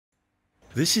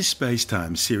This is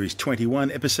SpaceTime Series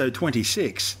 21, Episode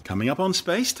 26. Coming up on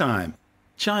SpaceTime,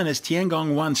 China's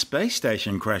Tiangong-1 space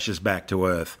station crashes back to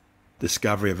Earth,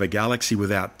 discovery of a galaxy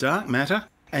without dark matter,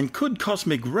 and could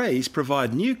cosmic rays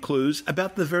provide new clues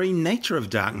about the very nature of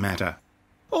dark matter?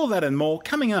 All that and more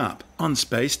coming up on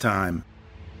SpaceTime.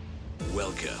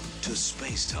 Welcome to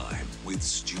SpaceTime with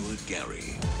Stuart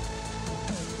Gary.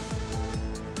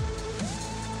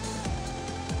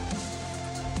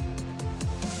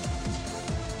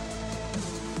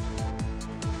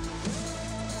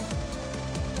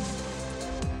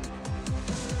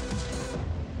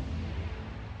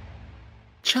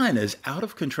 China's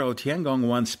out-of-control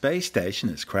Tiangong-1 space station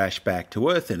has crashed back to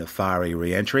Earth in a fiery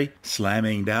re-entry,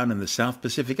 slamming down in the South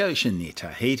Pacific Ocean near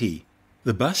Tahiti.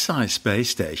 The bus-sized space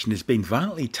station has been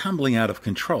violently tumbling out of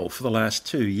control for the last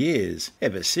 2 years,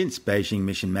 ever since Beijing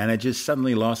mission managers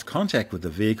suddenly lost contact with the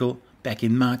vehicle back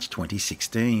in March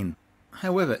 2016.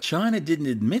 However, China didn't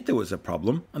admit there was a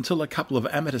problem until a couple of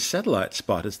amateur satellite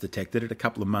spotters detected it a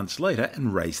couple of months later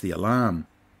and raised the alarm.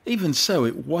 Even so,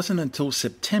 it wasn't until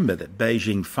September that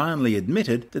Beijing finally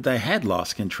admitted that they had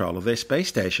lost control of their space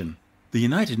station. The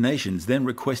United Nations then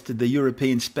requested the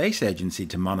European Space Agency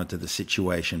to monitor the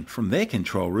situation from their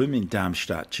control room in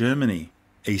Darmstadt, Germany.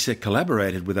 ESA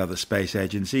collaborated with other space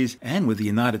agencies and with the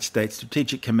United States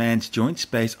Strategic Command's Joint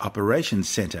Space Operations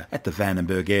Center at the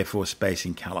Vandenberg Air Force Base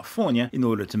in California in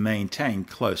order to maintain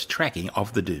close tracking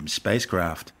of the doomed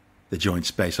spacecraft. The Joint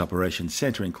Space Operations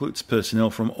Center includes personnel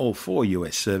from all 4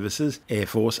 US services, Air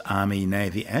Force, Army,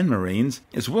 Navy and Marines,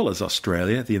 as well as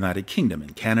Australia, the United Kingdom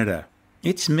and Canada.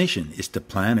 Its mission is to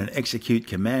plan and execute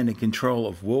command and control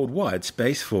of worldwide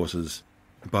space forces.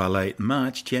 By late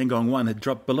March, Tiangong-1 had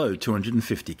dropped below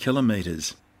 250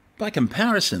 kilometres. By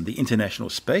comparison, the International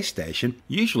Space Station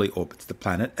usually orbits the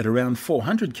planet at around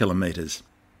 400 kilometres.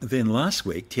 Then last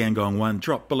week, Tiangong-1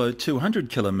 dropped below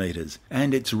 200 kilometres,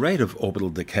 and its rate of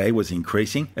orbital decay was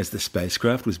increasing as the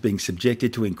spacecraft was being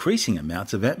subjected to increasing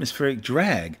amounts of atmospheric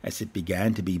drag as it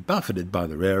began to be buffeted by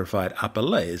the rarefied upper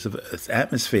layers of Earth's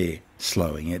atmosphere,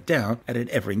 slowing it down at an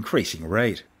ever-increasing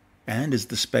rate. And as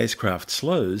the spacecraft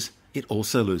slows, it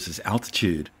also loses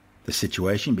altitude. The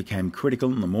situation became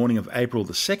critical on the morning of April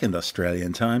the 2nd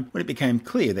Australian time when it became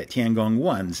clear that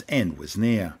Tiangong-1's end was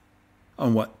near.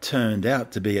 On what turned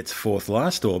out to be its fourth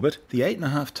last orbit, the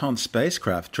 8.5-ton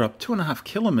spacecraft dropped 2.5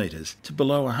 kilometres to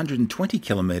below 120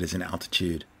 kilometres in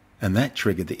altitude, and that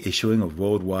triggered the issuing of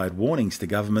worldwide warnings to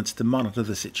governments to monitor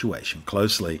the situation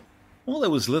closely. While there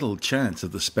was little chance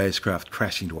of the spacecraft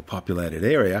crashing to a populated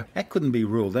area, that couldn't be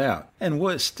ruled out, and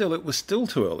worse still, it was still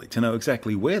too early to know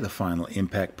exactly where the final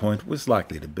impact point was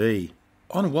likely to be.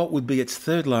 On what would be its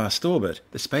third last orbit,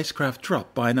 the spacecraft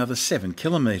dropped by another 7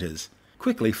 kilometres.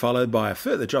 Quickly followed by a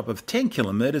further drop of 10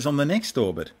 kilometres on the next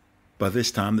orbit. By this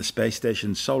time, the space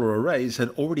station's solar arrays had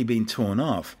already been torn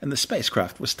off, and the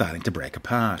spacecraft was starting to break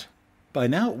apart. By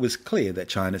now it was clear that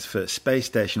China's first space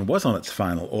station was on its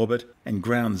final orbit, and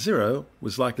Ground Zero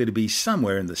was likely to be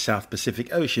somewhere in the South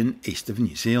Pacific Ocean east of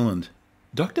New Zealand.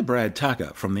 Dr. Brad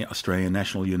Tucker from the Australian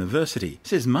National University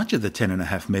says much of the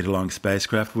 10.5-metre-long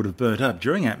spacecraft would have burnt up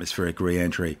during atmospheric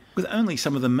re-entry, with only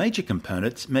some of the major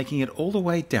components making it all the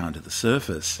way down to the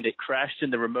surface. It crashed in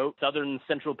the remote southern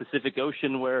central Pacific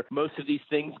Ocean where most of these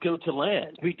things go to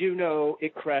land. We do know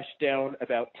it crashed down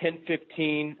about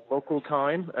 10:15 local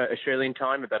time, Australian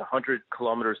time, about 100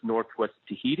 kilometres northwest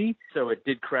of Tahiti. So it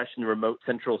did crash in the remote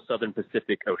central southern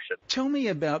Pacific Ocean. Tell me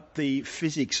about the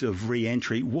physics of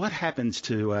re-entry. What happens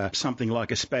to something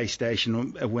like a space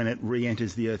station when it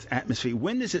re-enters the Earth's atmosphere?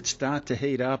 When does it start to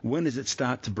heat up? When does it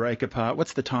start to break apart?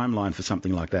 What's the timeline for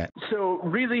something like that? So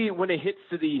really, when it hits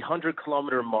to the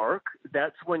 100-kilometer mark,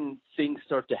 that's when things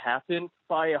start to happen.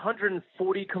 By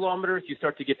 140 kilometers, you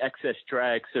start to get excess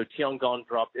drag. So Tiangong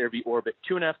dropped every orbit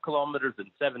 2.5 kilometers, then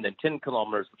 7, then 10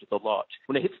 kilometers, which is a lot.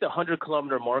 When it hits the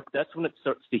 100-kilometer mark, that's when it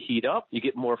starts to heat up. You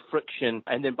get more friction.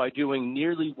 And then by doing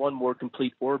nearly one more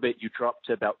complete orbit, you drop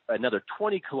to about another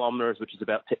 20 kilometers, which is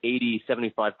about to 80,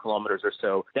 75 kilometers or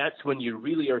so. That's when you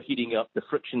really are heating up, the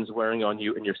friction's wearing on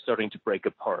you, and you're starting to break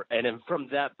apart. And then from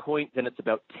that point, then it's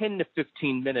about 10 to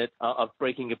 15 minutes of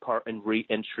breaking apart and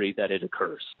re-entry that it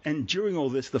occurs. And during all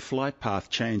this, the flight path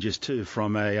changes too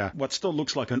from a what still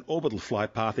looks like an orbital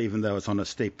flight path, even though it's on a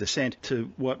steep descent,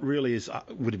 to what really is,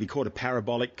 would it be called a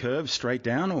parabolic curve, straight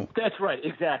down? Or? That's right,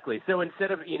 exactly. So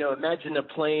instead of, imagine a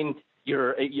plane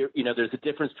there's a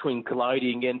difference between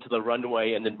gliding into the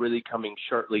runway and then really coming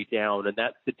sharply down. And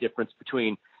that's the difference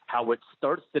between how it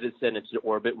starts to descend into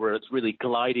orbit, where it's really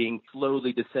gliding,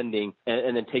 slowly descending,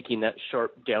 and then taking that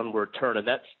sharp downward turn. And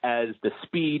that's as the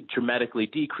speed dramatically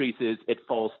decreases, it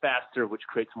falls faster, which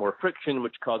creates more friction,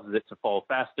 which causes it to fall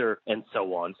faster, and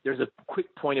so on. There's a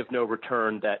quick point of no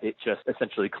return that it just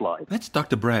essentially collides. That's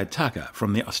Dr. Brad Tucker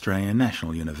from the Australian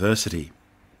National University.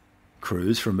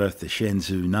 Crews from both the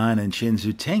Shenzhou 9 and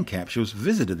Shenzhou 10 capsules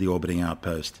visited the orbiting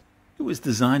outpost. It was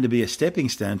designed to be a stepping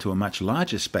stone to a much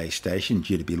larger space station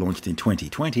due to be launched in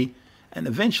 2020 and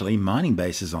eventually mining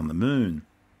bases on the Moon.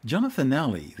 Jonathan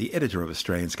Nally, the editor of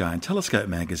Australian Sky and Telescope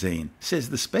magazine, says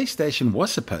the space station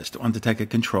was supposed to undertake a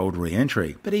controlled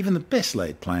re-entry, but even the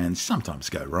best-laid plans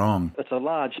sometimes go wrong. It's a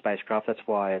large spacecraft, that's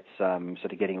why it's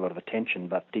sort of getting a lot of attention,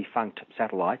 but defunct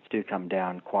satellites do come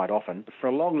down quite often. For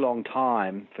a long, long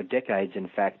time, for decades in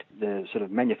fact, the sort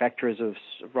of manufacturers of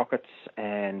rockets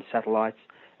and satellites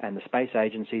and the space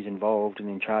agencies involved and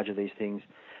in charge of these things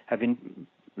have been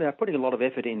putting a lot of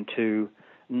effort into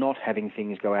not having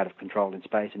things go out of control in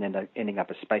space and end up ending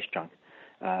up as space junk.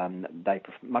 They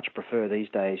much prefer these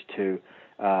days to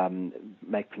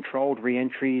make controlled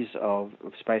re-entries of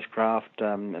spacecraft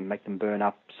and make them burn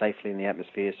up safely in the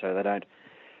atmosphere so they don't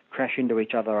crash into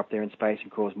each other up there in space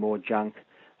and cause more junk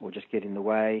or just get in the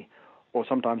way. Or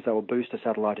sometimes they will boost a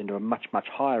satellite into a much, much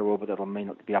higher orbit that will mean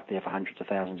it will be up there for hundreds of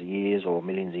thousands of years or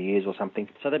millions of years or something.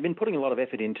 So they've been putting a lot of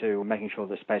effort into making sure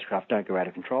the spacecraft don't go out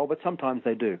of control, but sometimes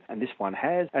they do. And this one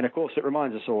has. And of course, it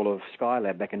reminds us all of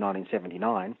Skylab back in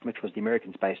 1979, which was the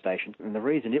American space station. And the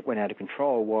reason it went out of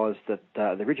control was that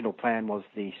the original plan was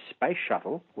the space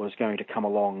shuttle was going to come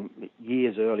along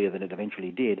years earlier than it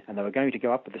eventually did. And they were going to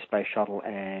go up with the space shuttle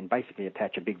and basically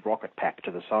attach a big rocket pack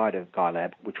to the side of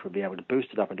Skylab, which would be able to boost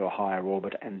it up into a higher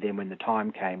orbit, and then when the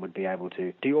time came would be able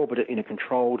to deorbit it in a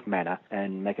controlled manner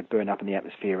and make it burn up in the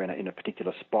atmosphere in a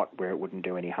particular spot where it wouldn't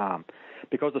do any harm.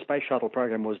 Because the space shuttle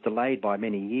program was delayed by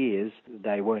many years,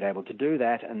 they weren't able to do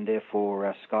that, and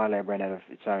therefore Skylab ran out of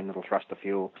its own little thruster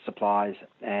fuel supplies,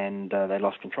 and they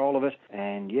lost control of it.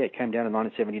 And it came down in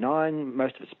 1979.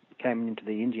 Most of it came into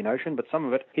the Indian Ocean, but some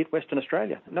of it hit Western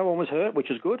Australia. No one was hurt,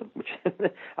 which is good.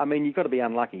 I mean, you've got to be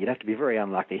unlucky. You'd have to be very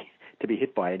unlucky to be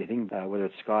hit by anything, whether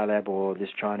it's Skylab or this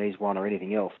Chinese one or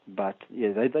anything else. But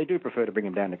they do prefer to bring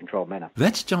them down in a controlled manner.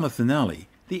 That's Jonathan Nally,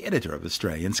 the editor of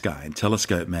Australian Sky and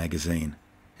Telescope magazine.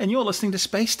 And you're listening to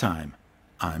SpaceTime.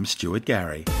 I'm Stuart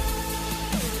Gary.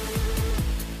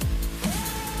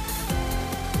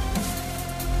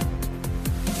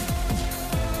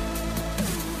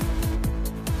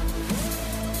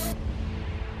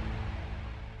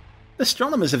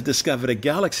 Astronomers have discovered a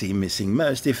galaxy missing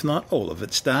most, if not all, of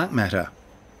its dark matter.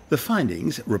 The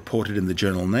findings, reported in the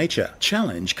journal Nature,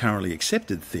 challenge currently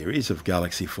accepted theories of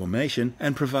galaxy formation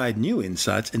and provide new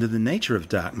insights into the nature of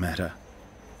dark matter.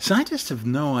 Scientists have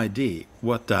no idea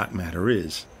what dark matter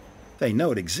is. They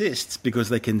know it exists because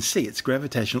they can see its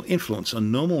gravitational influence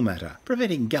on normal matter,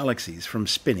 preventing galaxies from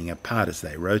spinning apart as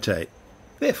they rotate.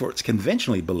 Therefore, it's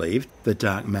conventionally believed that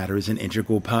dark matter is an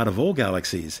integral part of all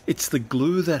galaxies. It's the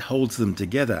glue that holds them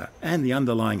together and the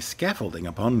underlying scaffolding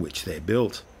upon which they're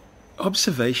built.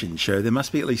 Observations show there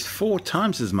must be at least 4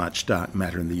 times as much dark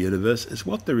matter in the universe as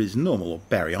what there is normal or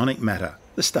baryonic matter,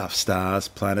 the stuff stars,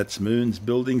 planets, moons,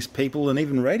 buildings, people, and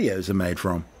even radios are made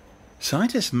from.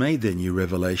 Scientists made their new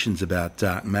revelations about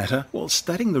dark matter while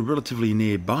studying the relatively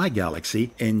nearby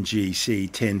galaxy NGC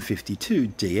 1052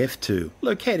 DF2,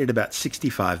 located about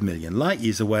 65 million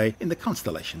light-years away in the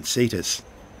constellation Cetus.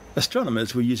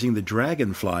 Astronomers were using the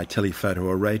Dragonfly telephoto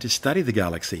array to study the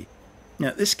galaxy.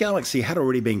 Now, this galaxy had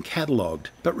already been catalogued,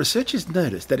 but researchers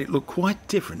noticed that it looked quite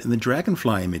different in the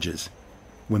Dragonfly images.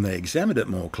 When they examined it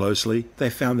more closely, they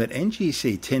found that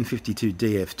NGC 1052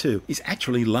 DF2 is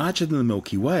actually larger than the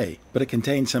Milky Way, but it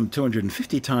contains some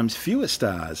 250 times fewer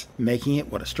stars, making it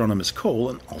what astronomers call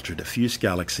an ultra-diffuse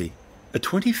galaxy. A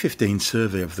 2015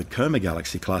 survey of the Coma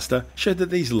Galaxy cluster showed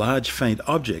that these large faint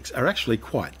objects are actually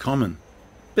quite common.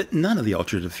 But none of the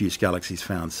ultra-diffuse galaxies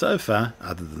found so far,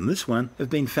 other than this one, have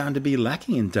been found to be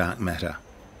lacking in dark matter.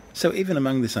 So even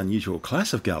among this unusual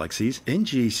class of galaxies,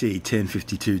 NGC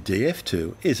 1052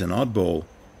 DF2 is an oddball.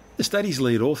 The study's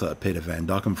lead author, Peter Van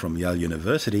Dokkum from Yale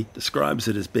University, describes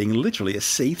it as being literally a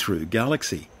see-through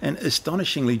galaxy, an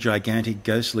astonishingly gigantic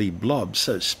ghostly blob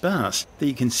so sparse that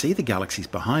you can see the galaxies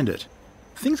behind it.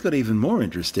 Things got even more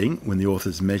interesting when the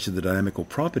authors measured the dynamical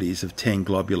properties of 10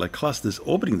 globular clusters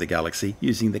orbiting the galaxy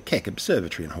using the Keck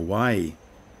Observatory in Hawaii.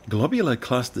 Globular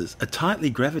clusters are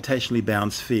tightly gravitationally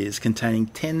bound spheres containing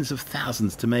tens of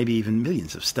thousands to maybe even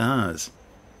millions of stars.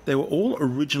 They were all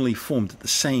originally formed at the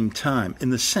same time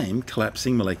in the same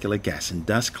collapsing molecular gas and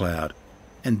dust cloud.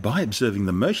 And by observing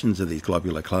the motions of these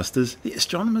globular clusters, the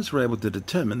astronomers were able to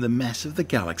determine the mass of the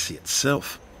galaxy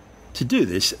itself. To do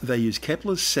this, they used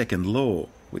Kepler's second law,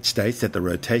 which states that the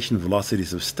rotation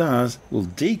velocities of stars will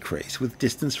decrease with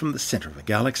distance from the centre of a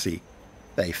galaxy.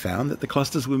 They found that the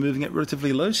clusters were moving at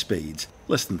relatively low speeds,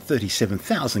 less than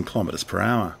 37,000 kilometres per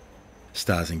hour.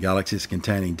 Stars and galaxies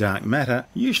containing dark matter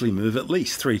usually move at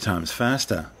least 3 times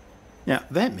faster. Now,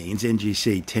 that means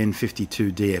NGC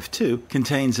 1052 DF2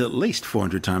 contains at least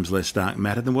 400 times less dark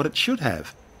matter than what it should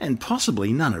have, and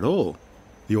possibly none at all.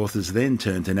 The authors then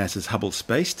turned to NASA's Hubble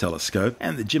Space Telescope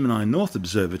and the Gemini North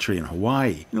Observatory in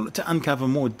Hawaii in order to uncover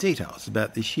more details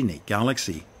about this unique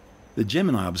galaxy. The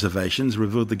Gemini observations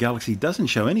revealed the galaxy doesn't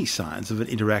show any signs of an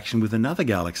interaction with another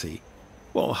galaxy,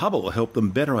 while Hubble helped them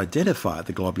better identify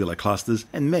the globular clusters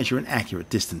and measure an accurate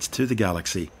distance to the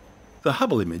galaxy. The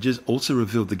Hubble images also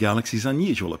revealed the galaxy's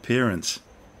unusual appearance.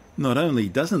 Not only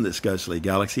doesn't this ghostly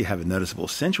galaxy have a noticeable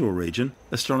central region,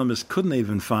 astronomers couldn't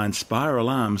even find spiral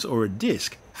arms or a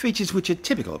disk, features which are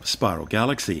typical of a spiral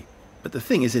galaxy. But the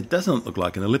thing is, it doesn't look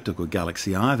like an elliptical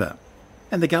galaxy either.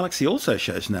 And the galaxy also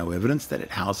shows no evidence that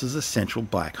it houses a central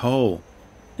black hole.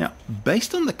 Now,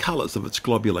 based on the colours of its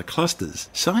globular clusters,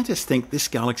 scientists think this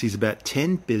galaxy is about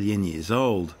 10 billion years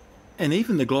old. And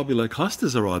even the globular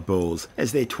clusters are oddballs,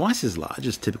 as they're twice as large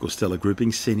as typical stellar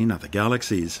groupings seen in other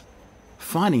galaxies.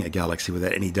 Finding a galaxy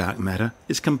without any dark matter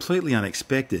is completely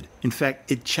unexpected. In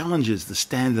fact, it challenges the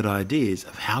standard ideas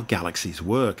of how galaxies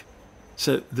work.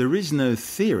 So there is no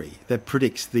theory that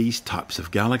predicts these types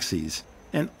of galaxies.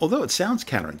 And although it sounds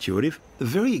counterintuitive, the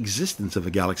very existence of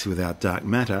a galaxy without dark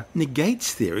matter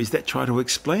negates theories that try to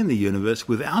explain the universe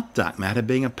without dark matter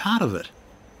being a part of it.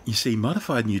 You see,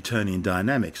 modified Newtonian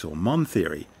dynamics, or MON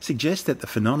theory, suggests that the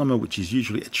phenomena which is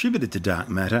usually attributed to dark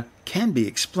matter can be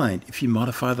explained if you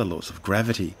modify the laws of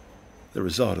gravity. The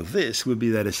result of this would be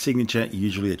that a signature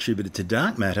usually attributed to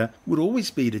dark matter would always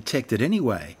be detected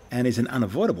anyway, and is an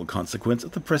unavoidable consequence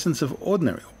of the presence of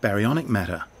ordinary or baryonic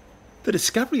matter. The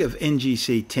discovery of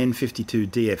NGC 1052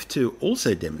 DF2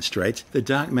 also demonstrates that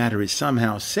dark matter is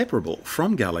somehow separable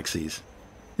from galaxies.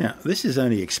 Now, this is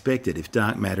only expected if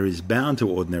dark matter is bound to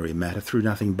ordinary matter through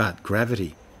nothing but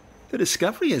gravity. The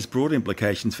discovery has broad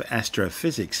implications for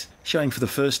astrophysics, showing for the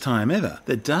first time ever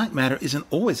that dark matter isn't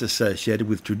always associated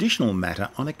with traditional matter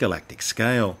on a galactic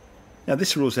scale. Now,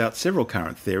 this rules out several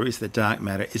current theories that dark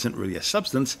matter isn't really a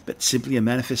substance, but simply a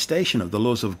manifestation of the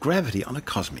laws of gravity on a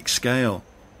cosmic scale.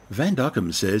 Van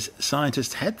Dockum says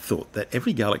scientists had thought that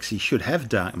every galaxy should have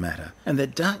dark matter, and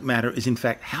that dark matter is in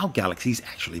fact how galaxies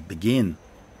actually begin.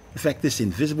 In fact, this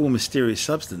invisible, mysterious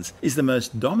substance is the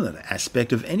most dominant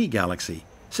aspect of any galaxy,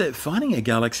 so finding a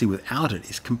galaxy without it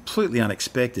is completely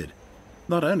unexpected.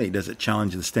 Not only does it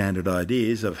challenge the standard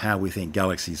ideas of how we think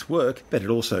galaxies work, but it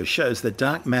also shows that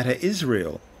dark matter is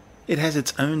real. It has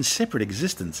its own separate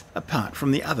existence, apart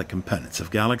from the other components of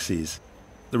galaxies.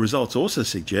 The results also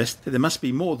suggest that there must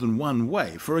be more than one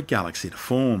way for a galaxy to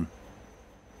form.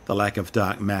 The lack of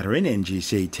dark matter in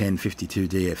NGC 1052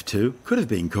 DF2 could have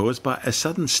been caused by a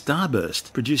sudden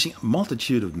starburst producing a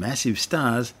multitude of massive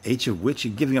stars, each of which are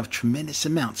giving off tremendous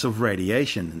amounts of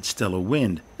radiation and stellar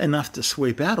wind, enough to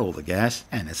sweep out all the gas,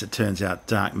 and as it turns out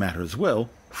dark matter as well,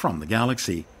 from the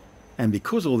galaxy. And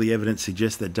because all the evidence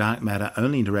suggests that dark matter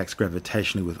only interacts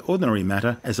gravitationally with ordinary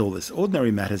matter, as all this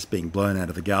ordinary matter is being blown out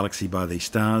of the galaxy by these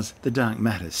stars, the dark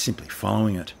matter is simply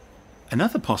following it.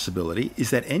 Another possibility is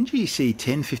that NGC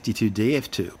 1052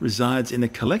 DF2 resides in a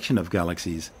collection of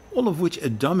galaxies, all of which are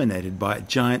dominated by a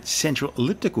giant central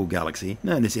elliptical galaxy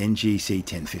known as NGC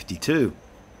 1052.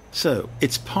 So,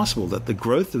 it's possible that the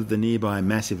growth of the nearby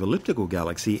massive elliptical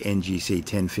galaxy NGC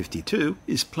 1052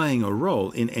 is playing a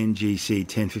role in NGC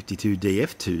 1052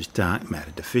 DF2's dark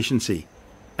matter deficiency.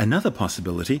 Another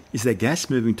possibility is that gas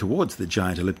moving towards the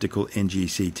giant elliptical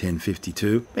NGC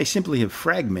 1052 may simply have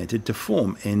fragmented to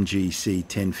form NGC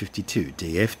 1052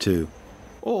 DF2.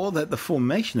 Or that the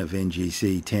formation of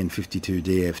NGC 1052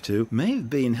 DF2 may have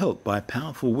been helped by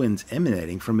powerful winds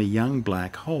emanating from a young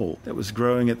black hole that was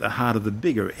growing at the heart of the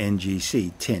bigger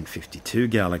NGC 1052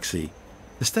 galaxy.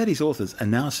 The study's authors are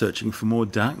now searching for more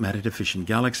dark matter deficient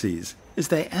galaxies as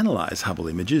they analyse Hubble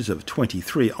images of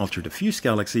 23 ultra-diffuse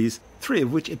galaxies, 3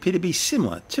 of which appear to be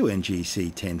similar to NGC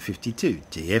 1052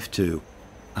 DF2.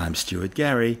 I'm Stuart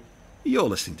Gary. You're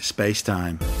listening to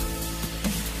SpaceTime.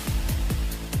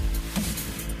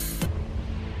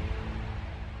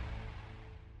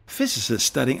 Physicists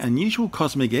studying unusual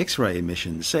cosmic X-ray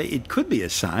emissions say it could be a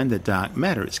sign that dark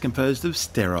matter is composed of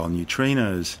sterile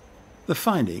neutrinos. The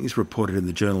findings, reported in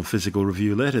the journal Physical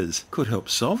Review Letters, could help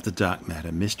solve the dark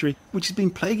matter mystery, which has been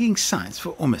plaguing science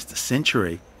for almost a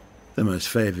century. The most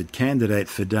favoured candidate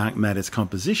for dark matter's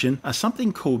composition are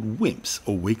something called WIMPs,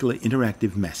 or weakly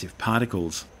interactive massive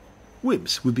particles.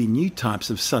 WIMPs would be new types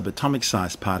of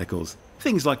subatomic-sized particles,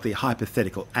 things like the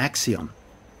hypothetical axion.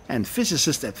 And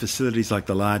physicists at facilities like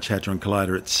the Large Hadron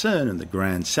Collider at CERN and the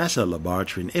Gran Sasso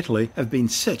Laboratory in Italy have been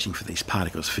searching for these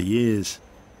particles for years.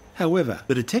 However,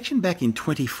 the detection back in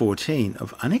 2014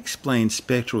 of unexplained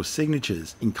spectral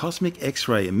signatures in cosmic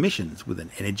X-ray emissions with an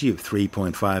energy of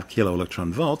 3.5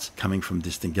 kiloelectron volts coming from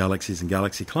distant galaxies and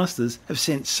galaxy clusters have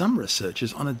sent some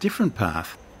researchers on a different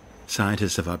path.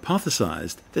 Scientists have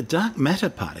hypothesized that dark matter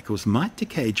particles might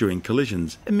decay during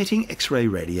collisions, emitting X-ray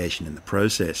radiation in the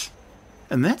process.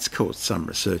 And that's caused some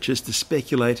researchers to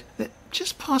speculate that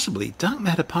just possibly dark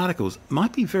matter particles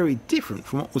might be very different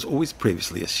from what was always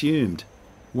previously assumed.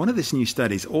 One of this new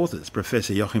study's authors,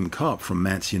 Professor Joachim Kopp from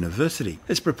Mainz University,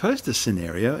 has proposed a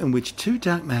scenario in which two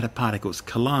dark matter particles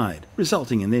collide,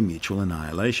 resulting in their mutual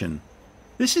annihilation.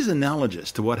 This is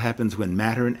analogous to what happens when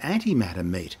matter and antimatter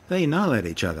meet. They annihilate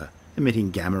each other,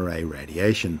 emitting gamma-ray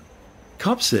radiation.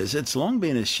 Kopp says it's long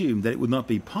been assumed that it would not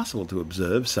be possible to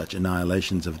observe such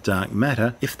annihilations of dark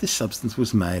matter if this substance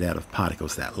was made out of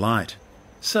particles that light.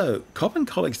 So, Kopp and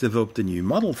colleagues developed a new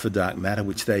model for dark matter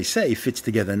which they say fits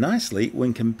together nicely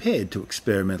when compared to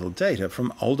experimental data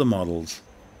from older models.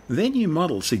 Their new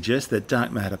model suggests that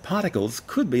dark matter particles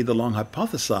could be the long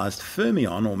hypothesized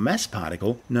fermion or mass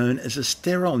particle known as a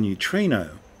sterile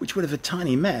neutrino, which would have a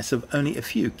tiny mass of only a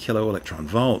few kiloelectron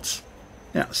volts.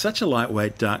 Now, such a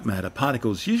lightweight dark matter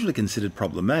particle is usually considered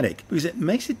problematic because it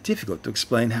makes it difficult to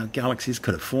explain how galaxies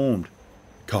could have formed.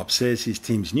 Kopp says his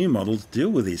team's new models deal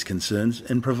with these concerns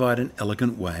and provide an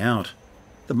elegant way out.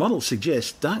 The model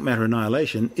suggests dark matter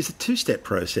annihilation is a two-step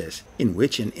process, in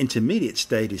which an intermediate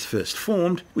state is first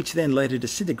formed, which then later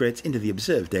disintegrates into the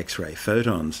observed X-ray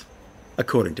photons.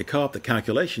 According to Kopp, the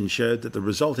calculations showed that the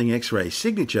resulting X-ray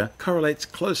signature correlates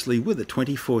closely with the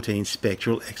 2014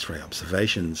 spectral X-ray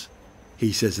observations.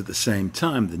 He says at the same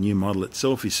time the new model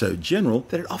itself is so general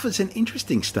that it offers an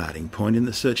interesting starting point in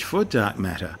the search for dark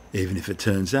matter, even if it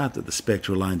turns out that the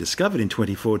spectral line discovered in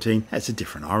 2014 has a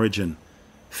different origin.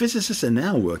 Physicists are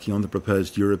now working on the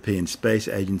proposed European Space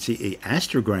Agency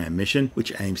Astrogram mission,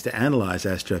 which aims to analyse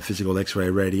astrophysical X-ray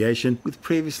radiation with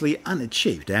previously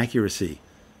unachieved accuracy.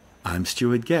 I'm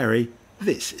Stuart Gary.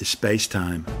 This is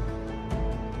SpaceTime.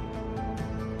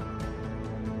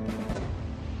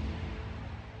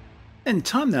 And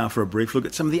time now for a brief look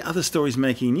at some of the other stories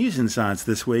making news in science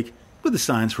this week with the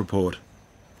Science Report.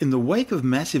 In the wake of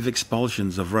massive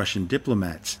expulsions of Russian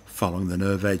diplomats following the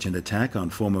nerve agent attack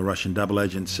on former Russian double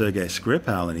agent Sergei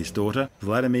Skripal and his daughter,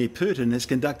 Vladimir Putin has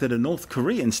conducted a North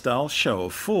Korean-style show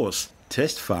of force,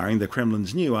 test-firing the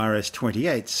Kremlin's new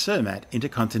RS-28 Sarmat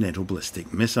Intercontinental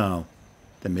Ballistic Missile.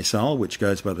 The missile, which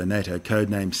goes by the NATO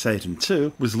codename Satan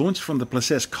II, was launched from the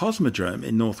Plesetsk Cosmodrome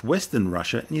in northwestern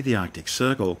Russia near the Arctic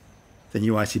Circle. The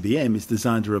new ICBM is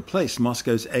designed to replace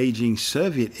Moscow's aging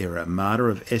Soviet-era armada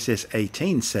of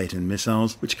SS-18 Satan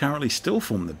missiles, which currently still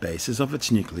form the basis of its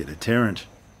nuclear deterrent.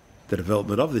 The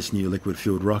development of this new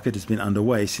liquid-fueled rocket has been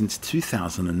underway since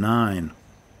 2009.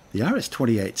 The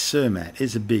RS-28 Sarmat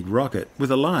is a big rocket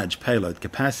with a large payload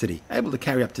capacity, able to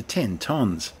carry up to 10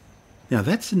 tons. Now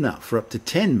that's enough for up to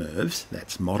 10 MIRVs,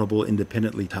 that's multiple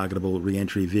independently targetable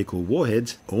re-entry vehicle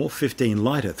warheads, or 15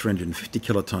 lighter 350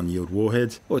 kiloton yield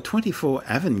warheads, or 24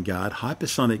 avant-garde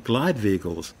hypersonic glide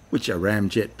vehicles, which are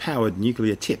ramjet-powered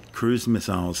nuclear-tipped cruise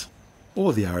missiles.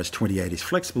 Or the RS-28 is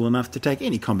flexible enough to take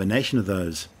any combination of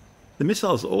those. The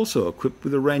missile is also equipped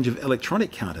with a range of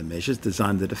electronic countermeasures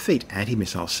designed to defeat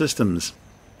anti-missile systems.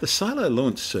 The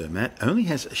silo-launched Sarmat only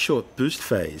has a short boost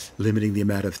phase, limiting the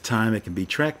amount of time it can be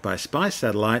tracked by spy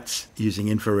satellites using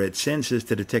infrared sensors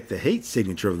to detect the heat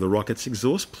signature of the rocket's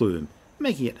exhaust plume,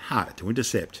 making it harder to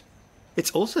intercept.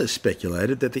 It's also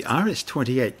speculated that the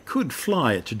RS-28 could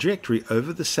fly a trajectory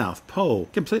over the South Pole,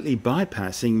 completely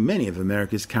bypassing many of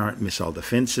America's current missile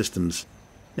defense systems.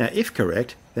 Now, if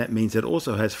correct, that means it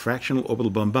also has fractional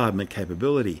orbital bombardment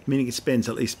capability, meaning it spends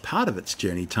at least part of its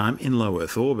journey time in low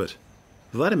Earth orbit.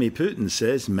 Vladimir Putin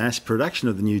says mass production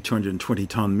of the new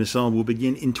 220-ton missile will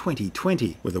begin in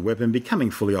 2020, with the weapon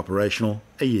becoming fully operational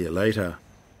a year later.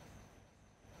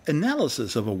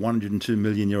 Analysis of a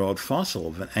 102-million-year-old fossil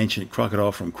of an ancient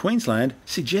crocodile from Queensland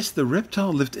suggests the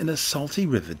reptile lived in a salty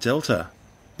river delta.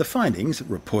 The findings,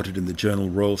 reported in the journal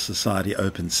Royal Society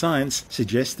Open Science,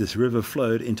 suggest this river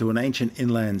flowed into an ancient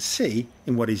inland sea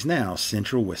in what is now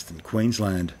central western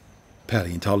Queensland.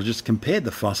 Paleontologists compared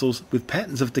the fossils with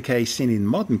patterns of decay seen in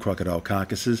modern crocodile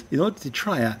carcasses in order to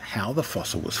try out how the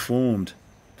fossil was formed.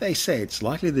 They say it's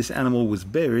likely this animal was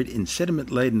buried in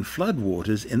sediment-laden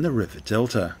floodwaters in the river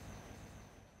delta.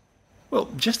 Well,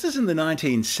 just as in the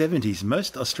 1970s,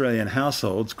 most Australian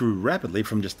households grew rapidly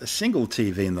from just a single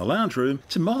TV in the lounge room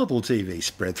to multiple TVs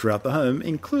spread throughout the home,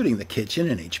 including the kitchen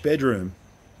and each bedroom.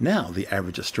 Now, the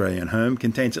average Australian home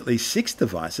contains at least 6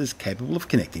 devices capable of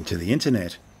connecting to the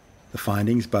internet. The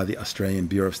findings by the Australian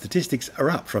Bureau of Statistics are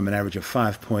up from an average of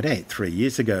 5.8 3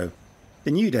 years ago.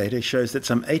 The new data shows that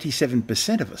some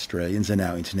 87% of Australians are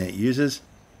now internet users.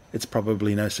 It's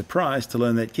probably no surprise to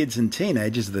learn that kids and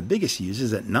teenagers are the biggest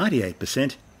users at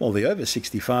 98%, while the over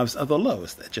 65s are the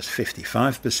lowest at just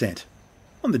 55%.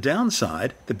 On the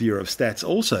downside, the Bureau of Stats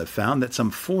also found that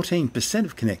some 14%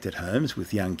 of connected homes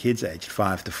with young kids aged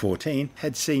 5 to 14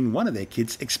 had seen one of their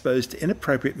kids exposed to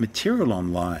inappropriate material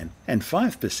online, and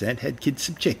 5% had kids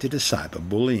subjected to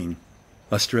cyberbullying.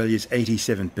 Australia's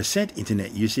 87%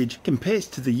 internet usage compares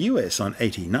to the US on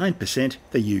 89%,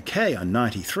 the UK on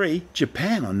 93%,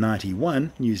 Japan on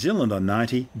 91%, New Zealand on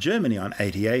 90%, Germany on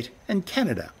 88%, and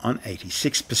Canada on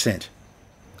 86%.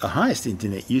 The highest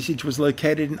internet usage was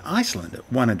located in Iceland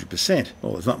at 100%.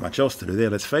 Well, there's not much else to do there,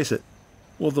 let's face it.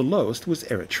 While the lowest was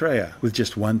Eritrea, with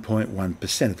just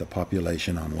 1.1% of the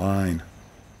population online.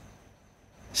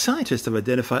 Scientists have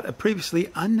identified a previously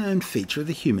unknown feature of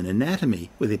the human anatomy,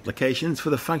 with implications for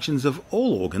the functions of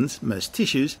all organs, most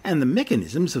tissues, and the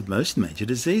mechanisms of most major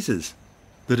diseases.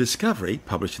 The discovery,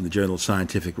 published in the journal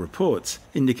Scientific Reports,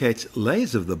 indicates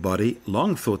layers of the body,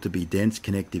 long thought to be dense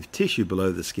connective tissue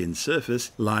below the skin's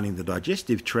surface, lining the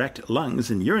digestive tract, lungs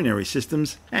and urinary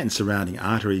systems, and surrounding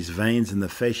arteries, veins and the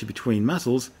fascia between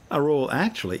muscles, are all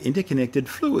actually interconnected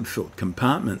fluid-filled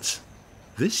compartments.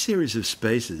 This series of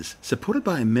spaces, supported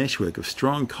by a meshwork of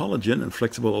strong collagen and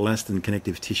flexible elastin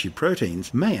connective tissue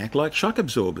proteins, may act like shock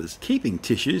absorbers, keeping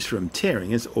tissues from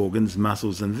tearing as organs,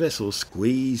 muscles and vessels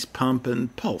squeeze, pump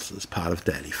and pulse as part of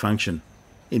daily function.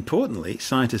 Importantly,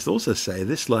 scientists also say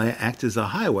this layer acts as a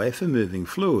highway for moving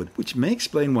fluid, which may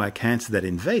explain why cancer that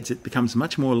invades it becomes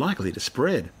much more likely to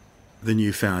spread. The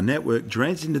newfound network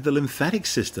drains into the lymphatic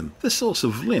system, the source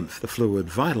of lymph, the fluid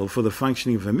vital for the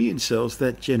functioning of immune cells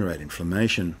that generate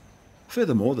inflammation.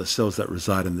 Furthermore, the cells that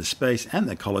reside in this space and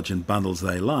the collagen bundles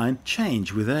they line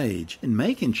change with age and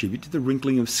may contribute to the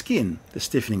wrinkling of skin, the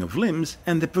stiffening of limbs,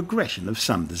 and the progression of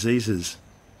some diseases.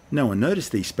 No one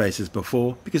noticed these spaces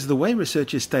before because of the way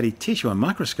researchers study tissue on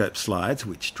microscope slides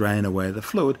which drain away the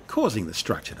fluid, causing the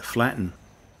structure to flatten.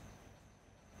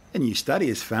 A new study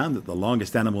has found that the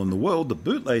longest animal in the world, the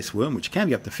bootlace worm, which can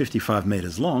be up to 55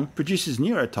 metres long, produces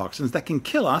neurotoxins that can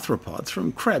kill arthropods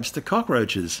from crabs to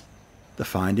cockroaches. The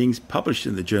findings, published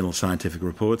in the journal Scientific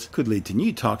Reports, could lead to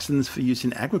new toxins for use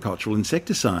in agricultural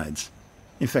insecticides.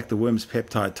 In fact, the worm's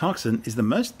peptide toxin is the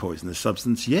most poisonous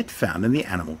substance yet found in the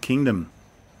animal kingdom.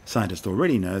 Scientists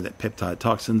already know that peptide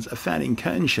toxins are found in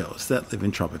cone shells that live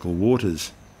in tropical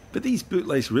waters. But these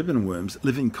bootlace ribbon worms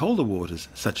live in colder waters,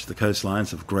 such as the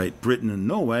coastlines of Great Britain and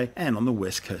Norway and on the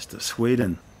west coast of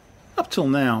Sweden. Up till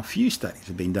now, few studies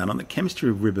have been done on the chemistry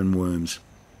of ribbon worms.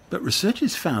 But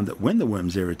researchers found that when the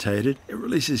worm's irritated, it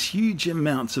releases huge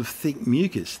amounts of thick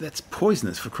mucus that's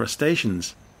poisonous for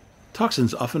crustaceans.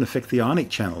 Toxins often affect the ionic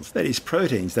channels, that is,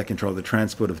 proteins that control the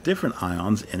transport of different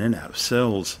ions in and out of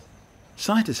cells.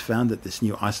 Scientists found that this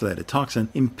new isolated toxin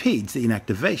impedes the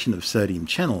inactivation of sodium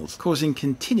channels, causing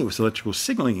continuous electrical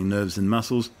signaling in nerves and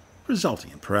muscles, resulting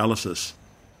in paralysis.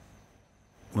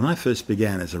 When I first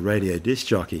began as a radio disc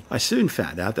jockey, I soon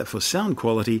found out that for sound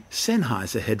quality,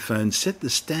 Sennheiser headphones set the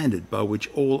standard by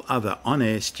which all other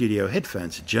on-air studio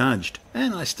headphones are judged.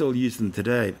 And I still use them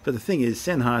today, but the thing is,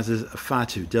 Sennheisers are far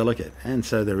too delicate, and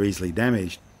so they're easily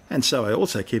damaged. And so I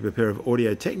also keep a pair of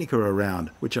Audio-Technica around,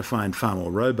 which I find far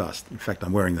more robust. In fact,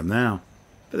 I'm wearing them now.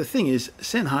 But the thing is,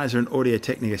 Sennheiser and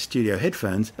Audio-Technica studio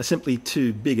headphones are simply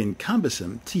too big and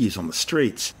cumbersome to use on the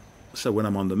streets. So when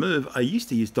I'm on the move, I used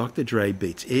to use Dr. Dre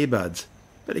Beats earbuds.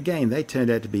 But again, they turned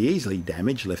out to be easily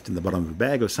damaged, left in the bottom of a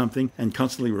bag or something, and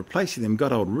constantly replacing them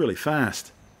got old really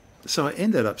fast. So I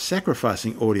ended up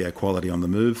sacrificing audio quality on the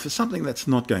move for something that's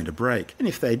not going to break, and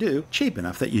if they do, cheap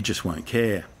enough that you just won't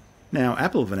care. Now,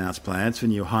 Apple have announced plans for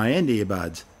new high-end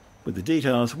earbuds. With the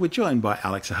details, we're joined by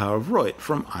Alex Zaharov-Reutt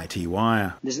from IT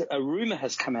Wire. There's a rumour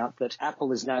has come out that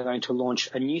Apple is now going to launch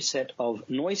a new set of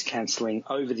noise-cancelling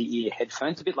over-the-ear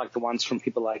headphones, a bit like the ones from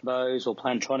people like Bose or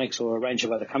Plantronics or a range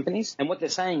of other companies. And what they're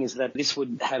saying is that this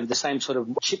would have the same sort of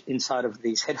chip inside of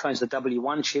these headphones, the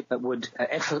W1 chip, that would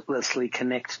effortlessly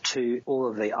connect to all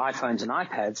of the iPhones and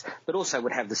iPads, but also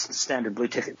would have the standard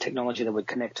Bluetooth technology that would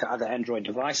connect to other Android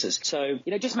devices. So,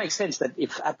 it just makes sense that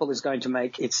if Apple is going to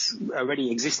make its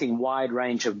already existing wide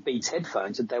range of Beats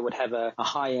headphones, that they would have a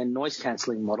high-end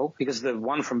noise-cancelling model, because the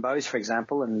one from Bose, for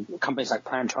example, and companies like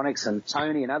Plantronics and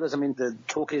Sony and others, the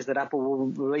talk is that Apple will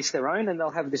release their own and they'll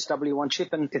have this W1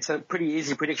 chip, and it's a pretty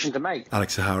easy prediction to make.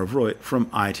 Alex Zaharov-Reutt from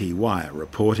IT Wire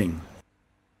reporting.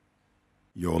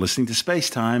 You're listening to Space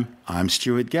Time. I'm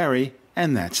Stuart Gary,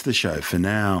 and that's the show for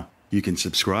now. You can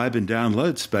subscribe and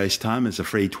download SpaceTime as a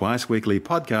free twice-weekly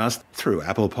podcast through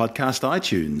Apple Podcast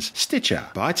iTunes, Stitcher,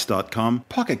 Bytes.com,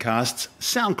 Pocket Casts,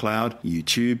 SoundCloud,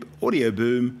 YouTube, Audio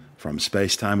Boom, from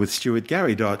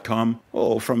spacetimewithstuartgary.com,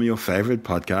 or from your favourite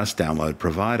podcast download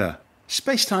provider.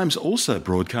 SpaceTime's also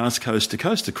broadcast coast to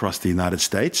coast across the United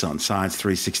States on Science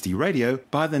 360 Radio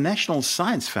by the National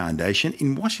Science Foundation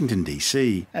in Washington,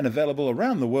 D.C., and available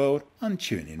around the world on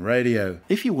TuneIn Radio.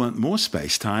 If you want more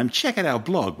SpaceTime, check out our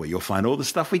blog where you'll find all the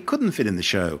stuff we couldn't fit in the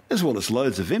show, as well as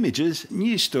loads of images,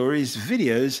 news stories,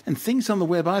 videos, and things on the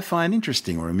web I find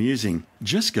interesting or amusing.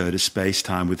 Just go to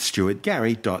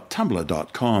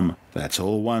spacetimewithstuartgary.tumblr.com. That's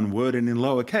all one word and in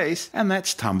lowercase, and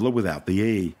that's Tumblr without the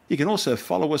E. You can also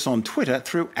follow us on Twitter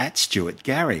through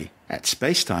 @StuartGary, at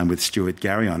Spacetime with Stuart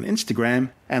Gary on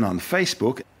Instagram, and on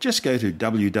Facebook, just go to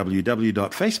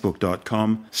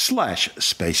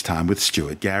www.facebook.com/Spacetime with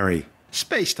Stuart Gary.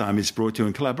 Spacetime is brought to you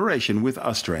in collaboration with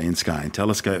Australian Sky and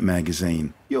Telescope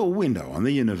magazine, your window on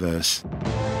the universe.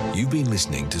 You've been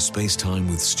listening to Spacetime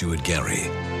with Stuart Gary.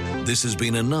 This has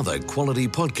been another quality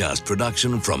podcast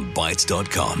production from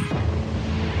Bytes.com.